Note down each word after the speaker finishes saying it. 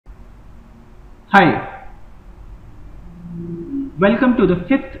Hi, welcome to the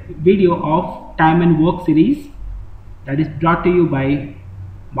fifth video of Time and Work series that is brought to you by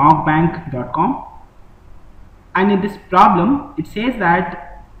Mockbank.com. And in this problem, it says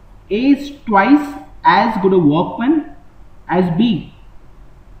that A is twice as good a workman as B,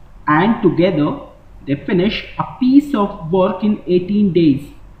 and together they finish a piece of work in 18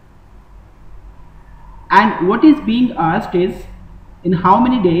 days. And what is being asked is in how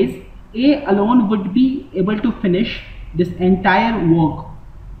many days A alone would be able to finish this entire work.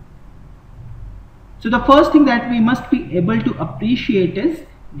 So the first thing that we must be able to appreciate is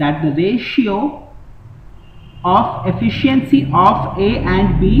that the ratio of efficiency of A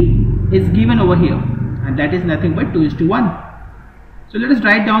and B is given over here, and that is nothing but 2:1. So let us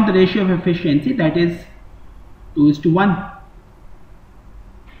write down the ratio of efficiency, that is 2:1.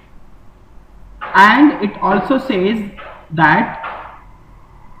 And it also says that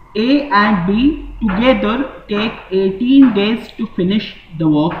A and B together take 18 days to finish the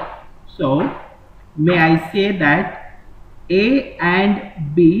work. So may I say that A and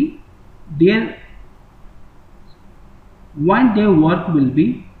B, their 1 day work will be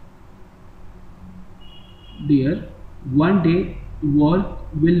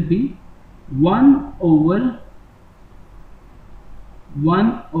 1 over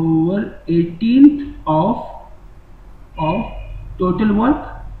 1/18th of total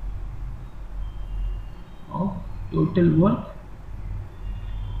work.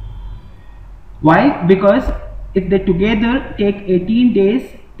 Why? Because if they together take 18 days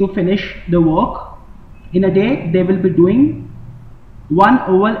to finish the work, in a day they will be doing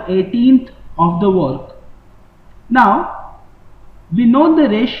 1/18th of the work. Now we know the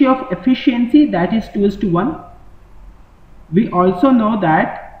ratio of efficiency, that is 2:1. We also know that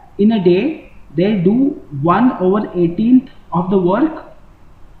in a day they do 1/18th of the work.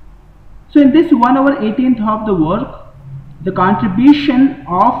 So in this 1/18th of the work, the contribution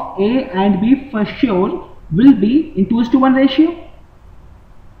of A and B for sure will be in 2:1 ratio.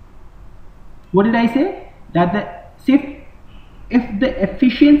 What did I say? That if the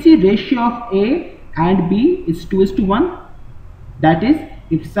efficiency ratio of A and B is 2:1, that is,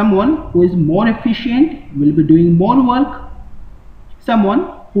 if someone who is more efficient will be doing more work, someone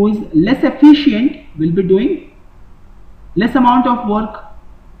who is less efficient will be doing less amount of work,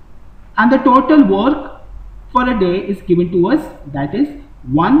 and the total work for a day is given to us, that is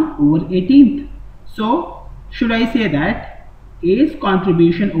 1/18th. So should I say that A's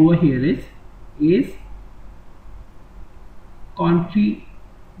contribution over here is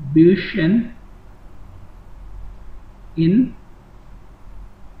contribution in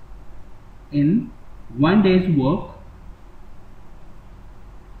 1 day's work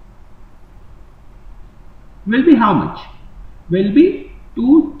will be how much? Will be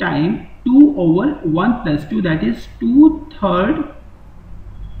 2 times 2 over 1 plus 2, that is 2/3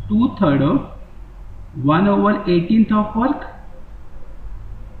 of 1/18th of work.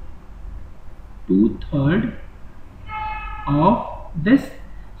 2/3 of this.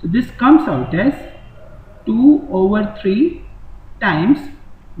 So this comes out as 2/3 times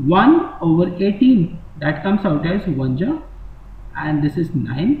 1/18. That comes out as 1 ja, and this is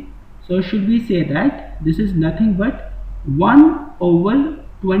 9. So should we say that this is nothing but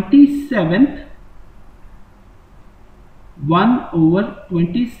 1/27th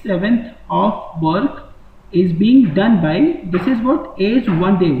of work is being done by, this is what A's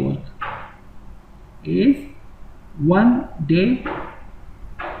 1 day work, A's 1 day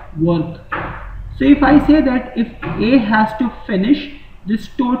work. So if I say that if A has to finish this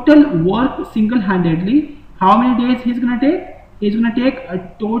total work single-handedly, how many days he's going to take? He's going to take a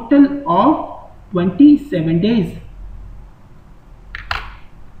total of 27 days.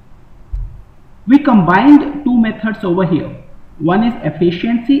 We combined two methods over here. One is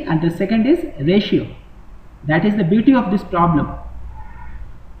efficiency and the second is ratio. That is the beauty of this problem.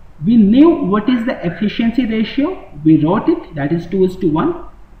 We knew what is the efficiency ratio. We wrote it, that is 2:1.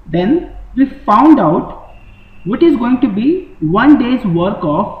 Then we found out what is going to be 1 day's work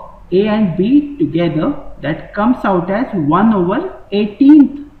of A and B together. That comes out as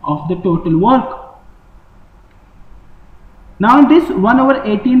 1/18th of the total work. Now in this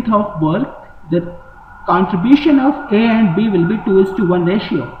 1/18th of work, the contribution of A and B will be 2:1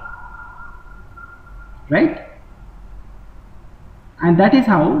 ratio, right? And that is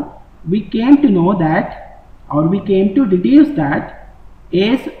how we came to know that, or we came to deduce that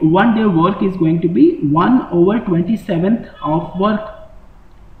A's 1 day work is going to be 1/27th of work,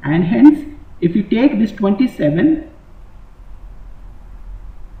 and hence if you take this 27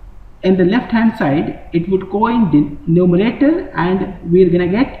 in the left hand side, it would go in the numerator and we're gonna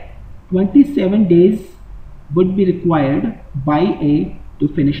get 27 days would be required by A to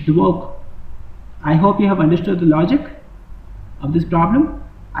finish the work. I hope you have understood the logic of this problem.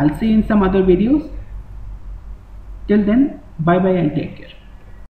 I'll see you in some other videos. Till then, bye bye and take care.